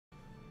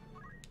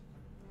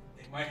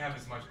might have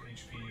as much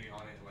HP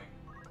on it like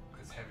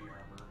as heavy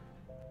armor.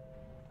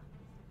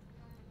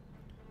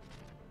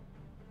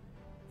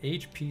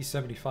 HP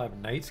 75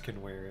 knights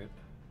can wear it.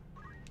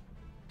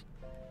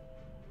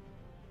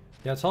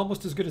 Yeah, it's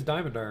almost as good as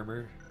diamond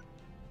armor.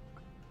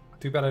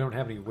 Too bad I don't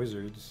have any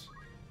wizards.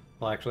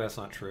 Well, actually, that's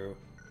not true.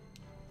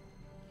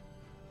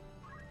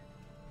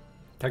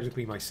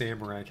 Technically, my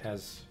samurai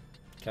has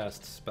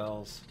cast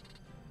spells.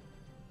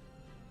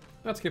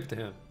 Let's give it to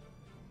him.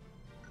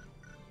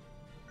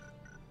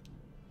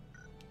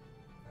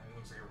 That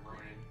looks like a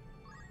Ronin.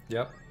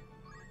 Yep.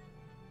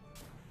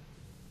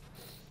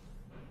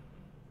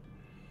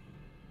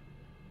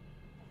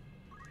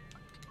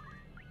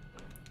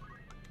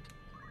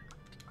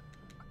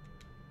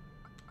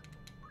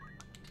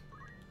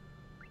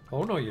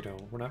 Oh, no you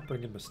don't. We're not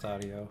bringing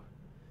Mustadio.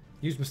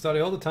 Used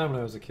Mustadio all the time when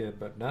I was a kid,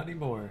 but not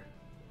anymore.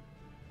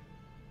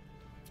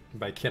 And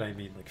by kid, I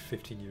mean like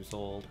 15 years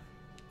old.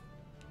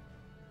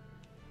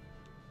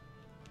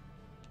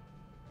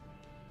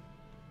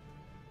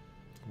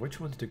 Which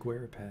one's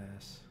Daguerre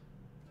Pass?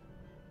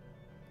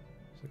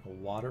 It's like a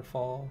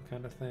waterfall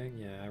kind of thing.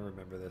 Yeah, I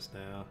remember this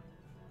now.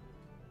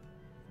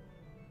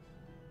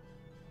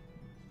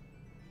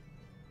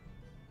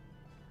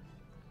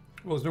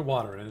 Well, there's no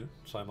water in it,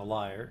 so I'm a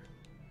liar.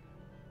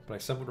 But I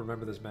somewhat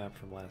remember this map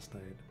from last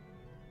night.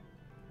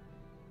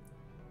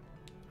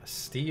 A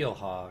Steel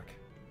Hawk.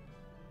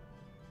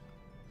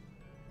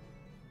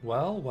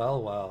 Well,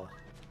 well, well.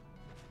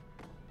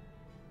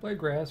 Blade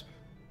Grasp.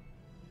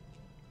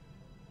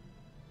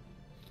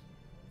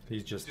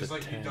 He's just a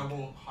like tank. you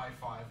double high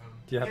five him.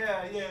 Yep.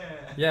 Yeah,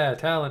 yeah. Yeah,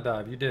 talent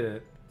dive. You did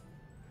it.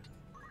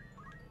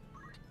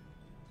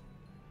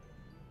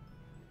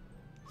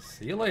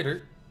 See you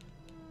later.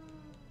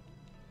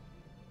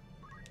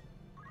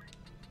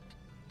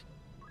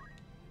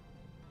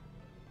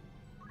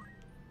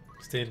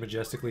 Stand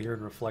majestically here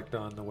and reflect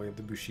on the way of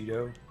the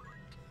Bushido.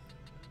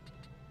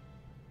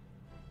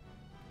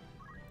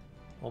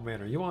 Oh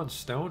man, are you on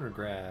stone or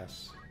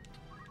grass?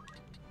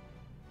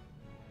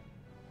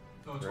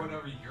 No, it's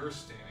whatever you're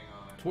standing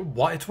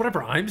on. It's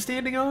whatever I'm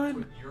standing on?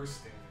 What you're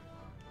standing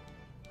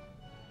on.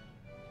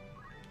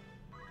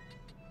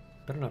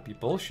 Better not be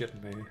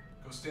bullshitting me.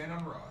 Go stand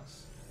on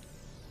rocks.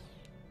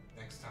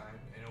 Next time,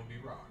 and it'll be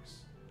rocks.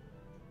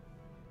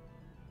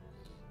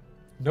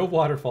 No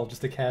waterfall,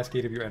 just a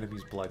cascade of your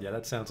enemy's blood. Yeah,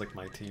 that sounds like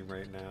my team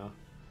right now.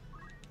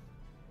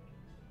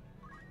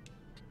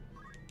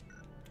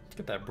 Let's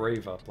get that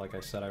brave up like I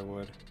said I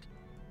would.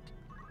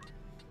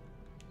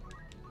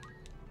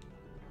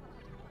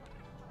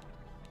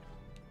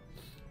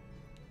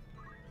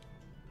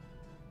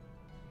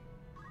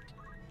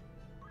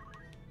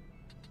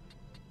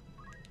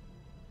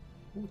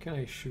 Who can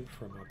I shoot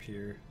from up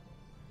here?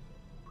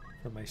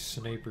 From my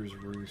sniper's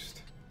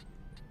roost.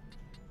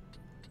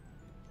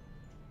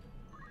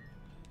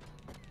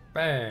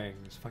 Bang!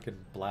 These fucking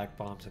black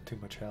bombs have too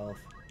much health.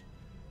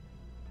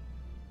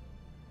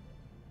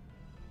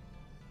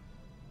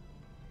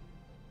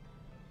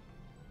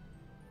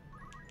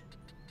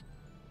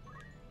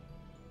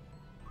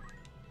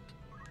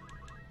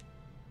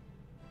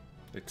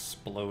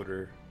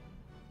 Exploder.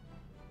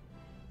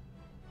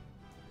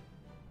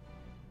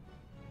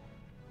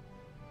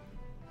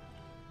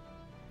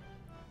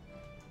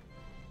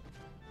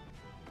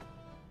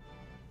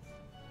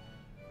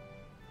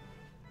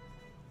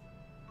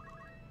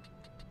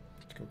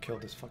 Go kill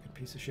this fucking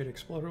piece of shit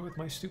exploder with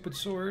my stupid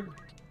sword.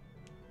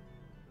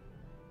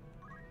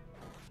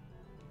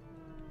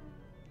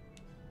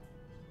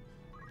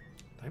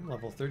 I'm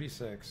level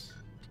 36.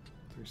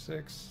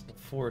 36,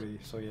 40,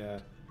 so yeah.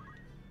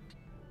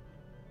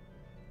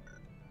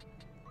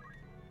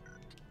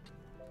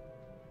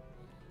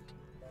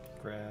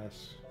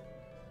 Grass.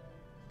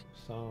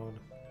 Stone.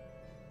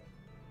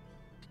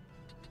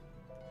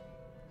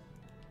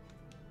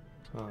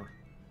 Huh.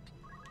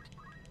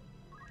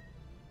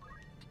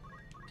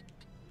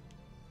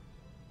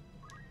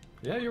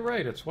 Yeah, you're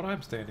right. It's what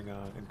I'm standing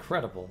on.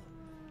 Incredible.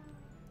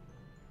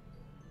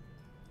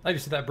 I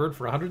just hit that bird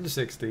for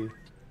 160.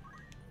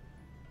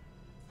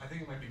 I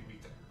think it might be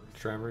weak to earth.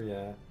 Tremor,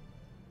 yeah.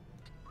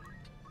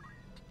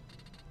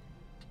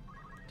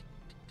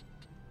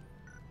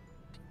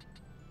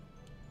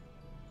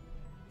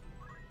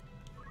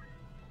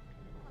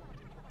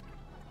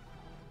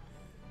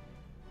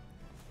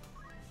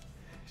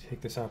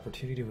 Take this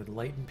opportunity to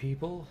enlighten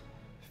people.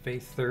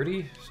 Faith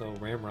 30, so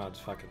Ramrod's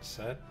fucking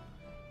set.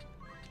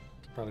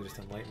 Probably just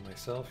enlighten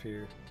myself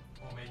here.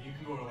 Oh man, you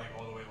can go to like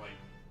all the way to like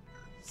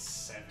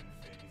 7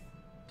 faith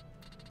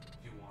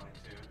if you wanted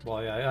to.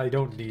 Well, yeah, I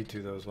don't need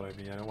to, though, is what I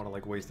mean. I don't want to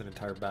like waste an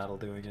entire battle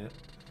doing it.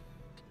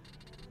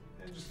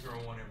 And just throw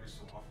one every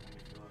so often when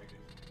you feel like it.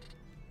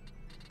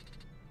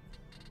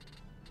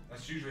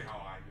 That's usually how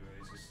I do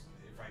it. It's just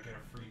if I get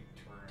a free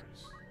turn, I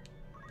just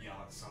yell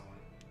at someone.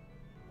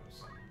 Or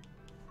something.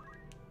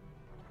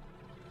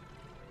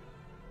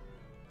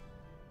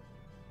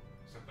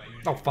 Except I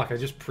usually Oh fuck, I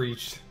just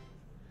preached.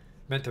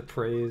 Meant to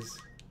praise.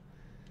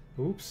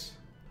 Oops.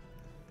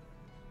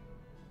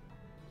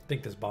 I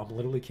think this bomb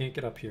literally can't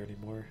get up here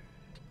anymore.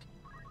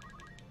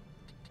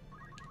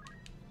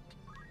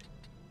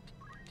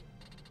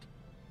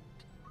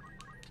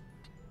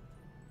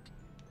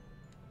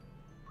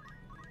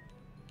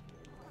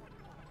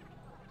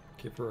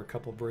 Give her a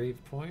couple brave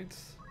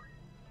points.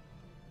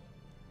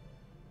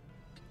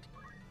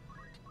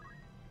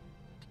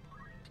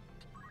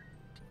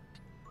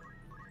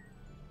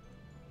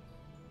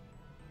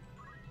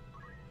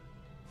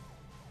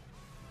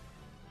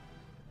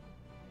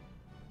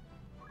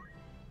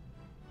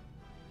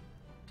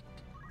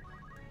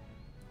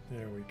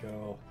 There we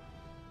go.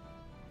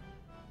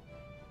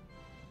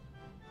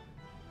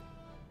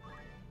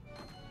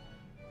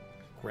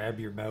 Grab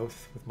your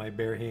mouth with my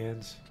bare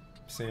hands.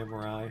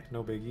 Samurai,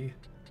 no biggie.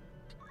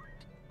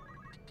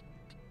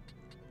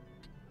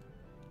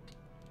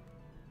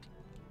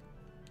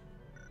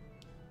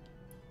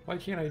 Why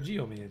can't I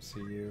geomance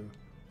see you?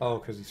 Oh,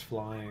 because he's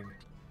flying.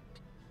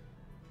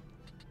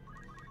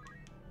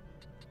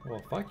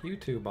 Well, fuck you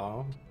too,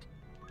 Bomb.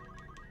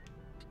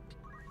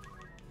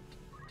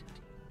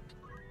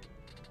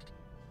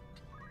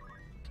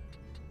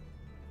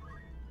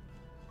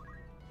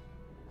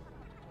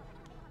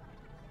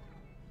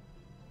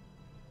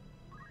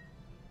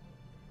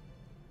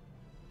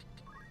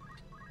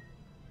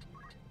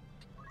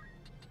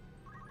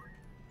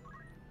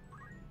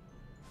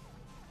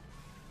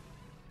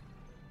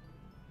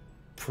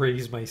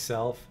 Praise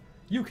myself.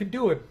 You can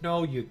do it.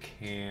 No, you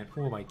can't.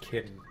 Who am I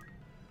kidding?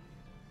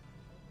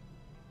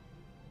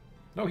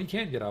 No, he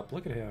can't get up.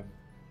 Look at him.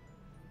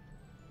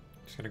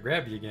 Just gonna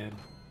grab you again.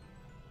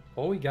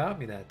 Oh, he got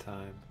me that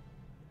time.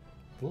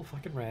 Little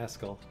fucking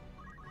rascal.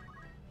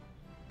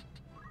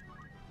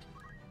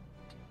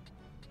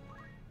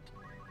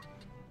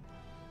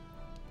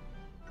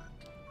 If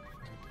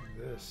I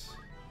do this.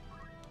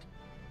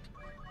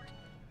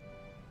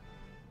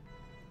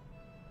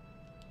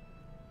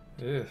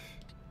 Ugh.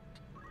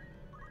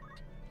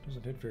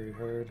 Doesn't hit very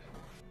hard.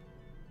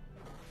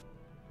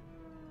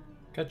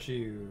 Got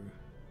you.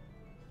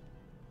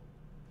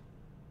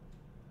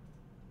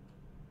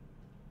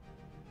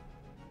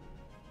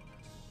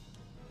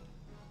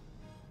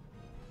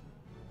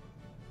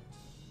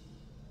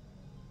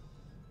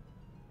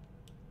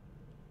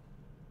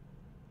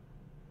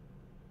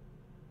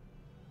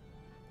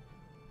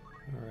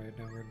 Alright,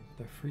 now we're in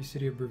the Free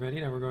City of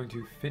Breveni. Now we're going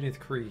to Finnith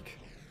Creek.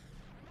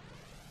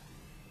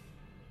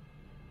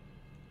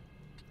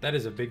 That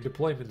is a big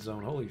deployment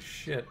zone. Holy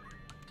shit.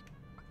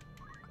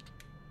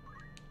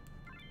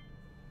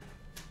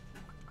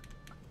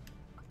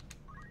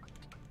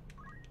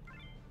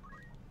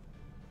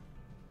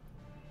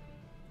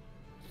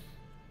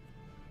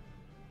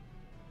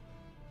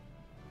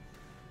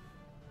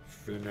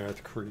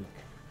 Finnith Creek.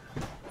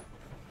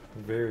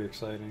 Very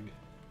exciting.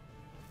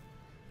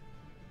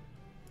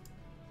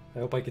 I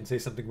hope I can say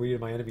something weird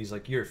to my enemies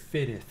like, you're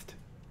finnithed.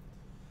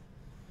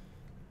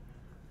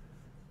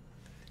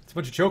 It's a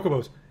bunch of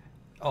chocobos.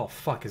 Oh,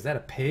 fuck. Is that a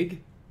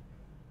pig?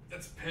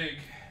 That's a pig.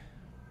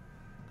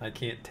 I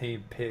can't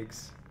tame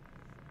pigs.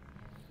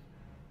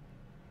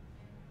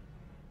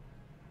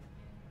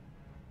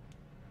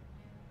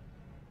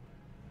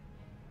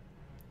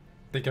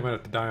 I think I might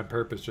have to die on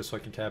purpose just so I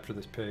can capture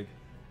this pig.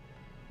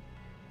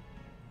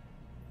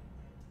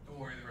 Don't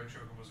worry, the red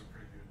chocobos are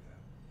pretty good at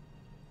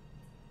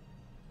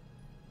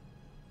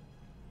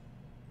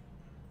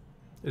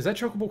that. Is that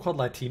chocobo called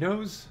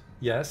Latinos?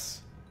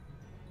 Yes.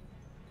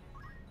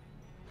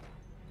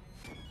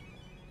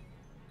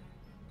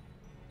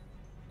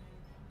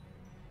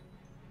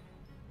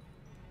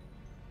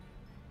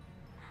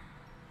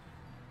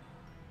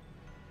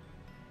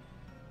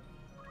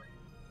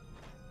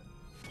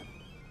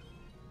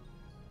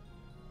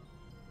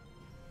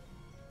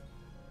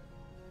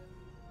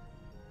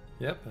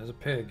 Yep, there's a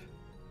pig.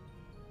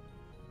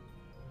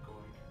 Going.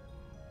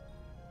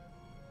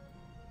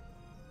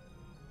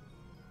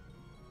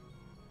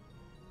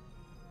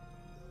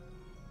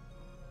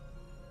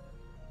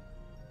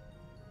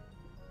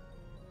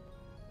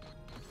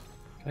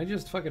 Can I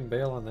just fucking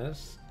bail on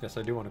this? Yes,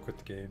 I do want to quit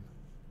the game.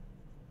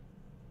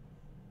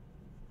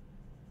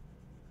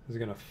 This is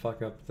gonna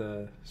fuck up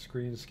the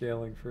screen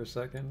scaling for a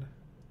second.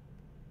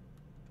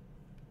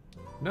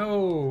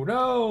 No,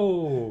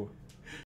 no!